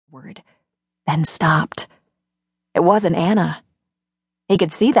word, then stopped. It wasn't Anna. He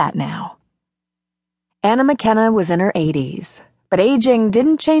could see that now. Anna McKenna was in her 80s, but aging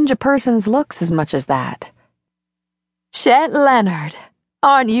didn't change a person's looks as much as that. Chet Leonard,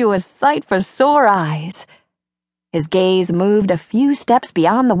 aren't you a sight for sore eyes? His gaze moved a few steps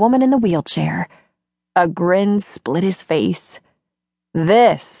beyond the woman in the wheelchair. A grin split his face.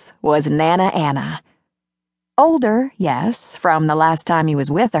 This was Nana Anna. Older, yes, from the last time he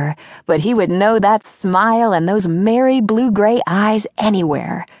was with her, but he would know that smile and those merry blue-gray eyes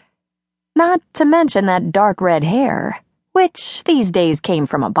anywhere. Not to mention that dark red hair, which these days came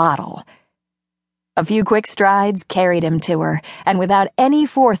from a bottle. A few quick strides carried him to her, and without any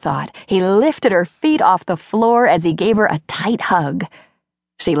forethought, he lifted her feet off the floor as he gave her a tight hug.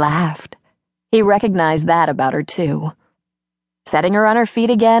 She laughed. He recognized that about her, too. Setting her on her feet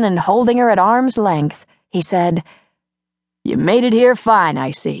again and holding her at arm's length, he said, "You made it here fine,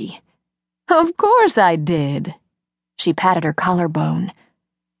 I see." "Of course I did." She patted her collarbone.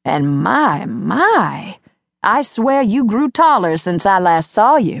 "And my, I swear you grew taller since I last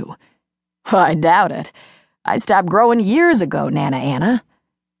saw you." "I doubt it. I stopped growing years ago, Nana Anna."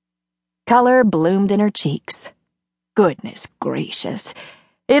 Color bloomed in her cheeks. Goodness gracious.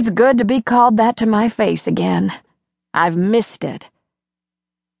 It's good to be called that to my face again. I've missed it.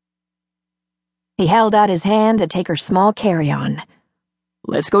 He held out his hand to take her small carry-on.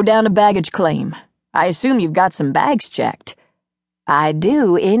 "Let's go down to baggage claim. I assume you've got some bags checked." "I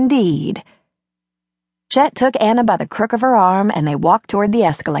do, indeed." Chet took Anna by the crook of her arm and they walked toward the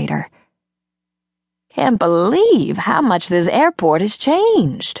escalator. "Can't believe how much this airport has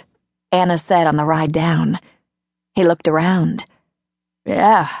changed," Anna said on the ride down. He looked around.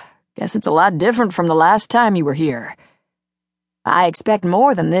 "Yeah, guess it's a lot different from the last time you were here." "I expect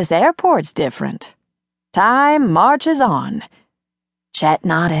more than this airport's different. Time marches on." Chet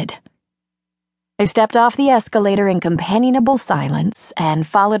nodded. They stepped off the escalator in companionable silence and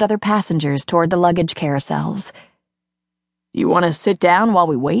followed other passengers toward the luggage carousels. "Do you want to sit down while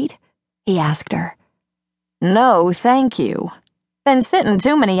we wait?" he asked her. "No, thank you. Been sitting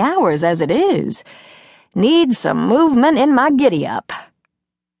too many hours as it is. Need some movement in my giddy-up."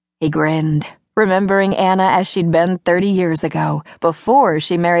 He grinned, remembering Anna as she'd been 30 years ago, before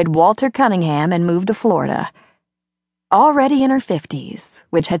she married Walter Cunningham and moved to Florida. Already in her 50s,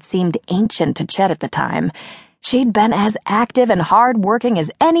 which had seemed ancient to Chet at the time, she'd been as active and hard-working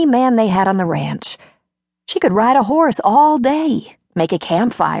as any man they had on the ranch. She could ride a horse all day, make a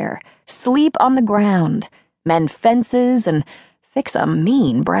campfire, sleep on the ground, mend fences, and fix a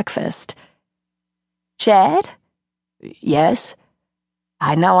mean breakfast. "Chet?" "Yes?"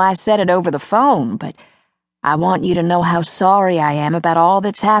 "I know I said it over the phone, but I want you to know how sorry I am about all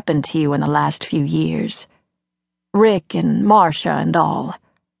that's happened to you in the last few years. Rick and Marcia and all."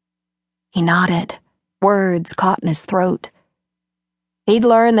 He nodded, words caught in his throat. He'd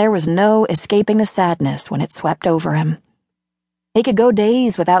learned there was no escaping the sadness when it swept over him. He could go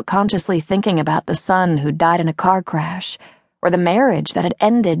days without consciously thinking about the son who died in a car crash, or the marriage that had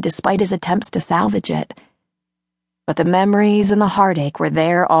ended despite his attempts to salvage it. But the memories and the heartache were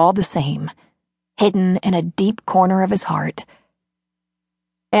there all the same, hidden in a deep corner of his heart.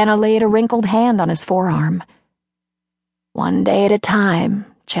 Anna laid a wrinkled hand on his forearm. "One day at a time,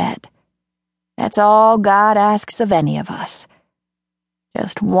 Chet. That's all God asks of any of us.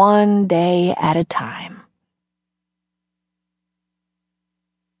 Just one day at a time."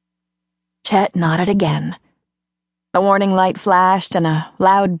 Chet nodded again. The warning light flashed and a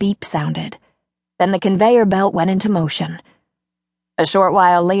loud beep sounded. Then the conveyor belt went into motion. A short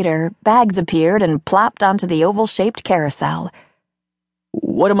while later, bags appeared and plopped onto the oval-shaped carousel.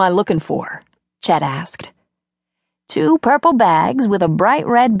 "What am I looking for?" Chet asked. "2 purple bags with a bright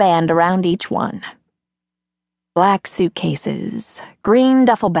red band around each one." Black suitcases, green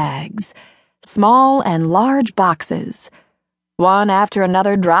duffel bags, small and large boxes. One after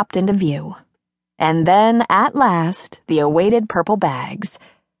another dropped into view. And then, at last, the awaited purple bags.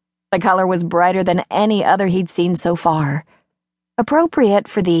 The color was brighter than any other he'd seen so far. Appropriate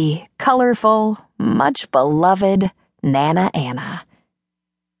for the colorful, much-beloved Nana Anna.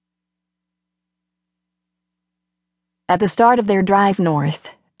 At the start of their drive north,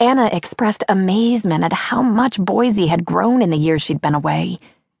 Anna expressed amazement at how much Boise had grown in the years she'd been away.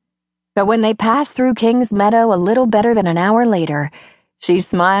 But when they passed through Kings Meadow a little better than an hour later, she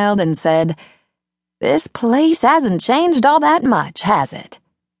smiled and said, "This place hasn't changed all that much, has it?"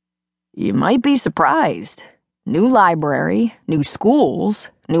 "You might be surprised. New library, new schools,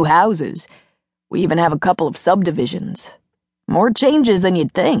 new houses. We even have a couple of subdivisions. More changes than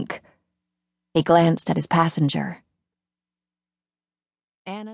you'd think." He glanced at his passenger. Anna